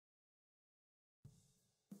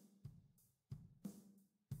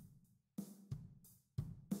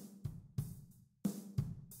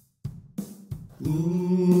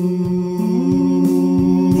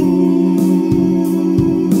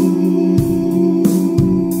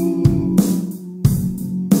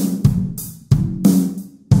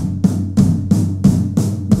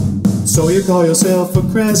So you call yourself a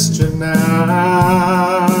Christian now?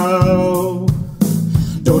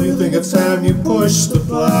 Don't you think it's time you push the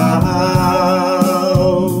plow?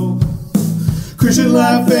 Christian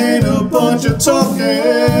life ain't a bunch of talking.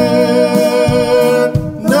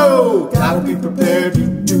 No, gotta be prepared to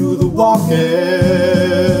do the walking.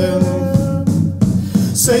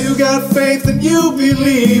 Say you got faith and you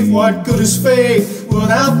believe. What good is faith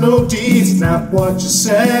without no deeds? Not what you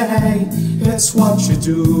say, it's what you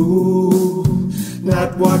do.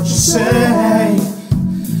 Not what you say,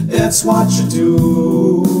 it's what you do.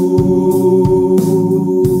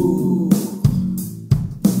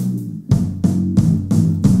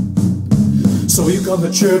 So you come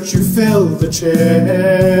to church, you fill the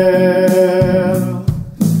chair,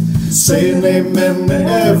 saying amen to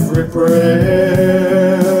every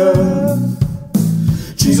prayer.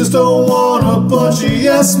 Jesus don't want a bunch of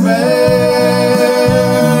yes men.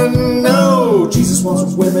 No, Jesus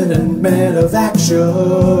wants women and men of action.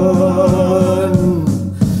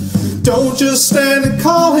 Don't just stand and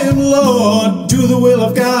call him Lord. Do the will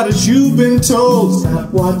of God as you've been told. It's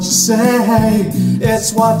not what you say,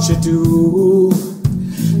 it's what you do.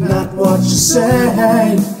 Not what you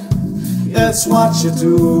say, it's what you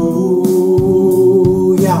do.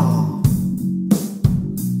 Yeah.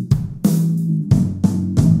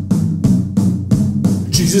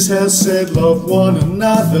 Jesus has said love one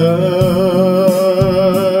another,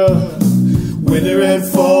 winter and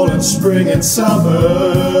fall and spring and summer.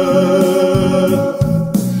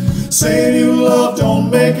 Saying you love don't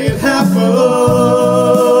make it happen.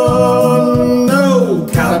 No,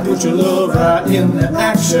 gotta put your love right into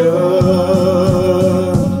action.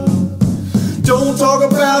 Don't talk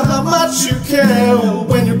about how much you care.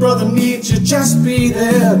 When your brother needs you, just be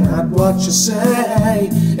there. Not what you say,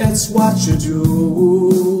 it's what you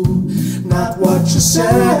do. Not what you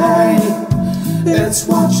say, it's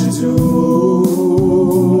what you do.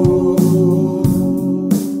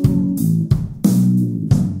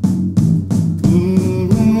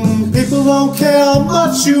 People don't care how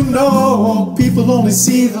much you know. People only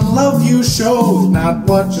see the love you show. Not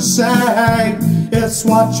what you say, it's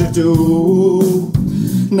what you do.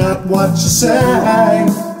 Not what you say,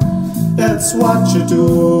 it's what you do.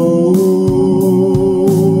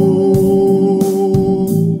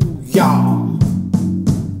 Yeah.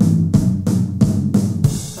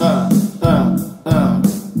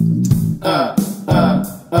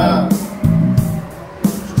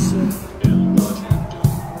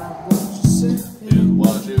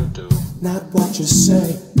 Not what you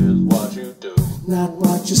say, is what you do. Not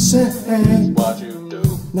what you say, Is what you do.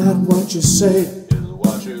 not what you say, Is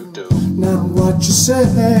what you do. not what you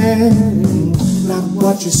say, not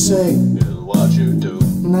what you say, Is what you do.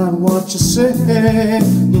 not what you say,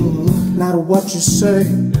 not what you say,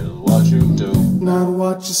 Is what you do. not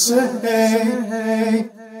what you say.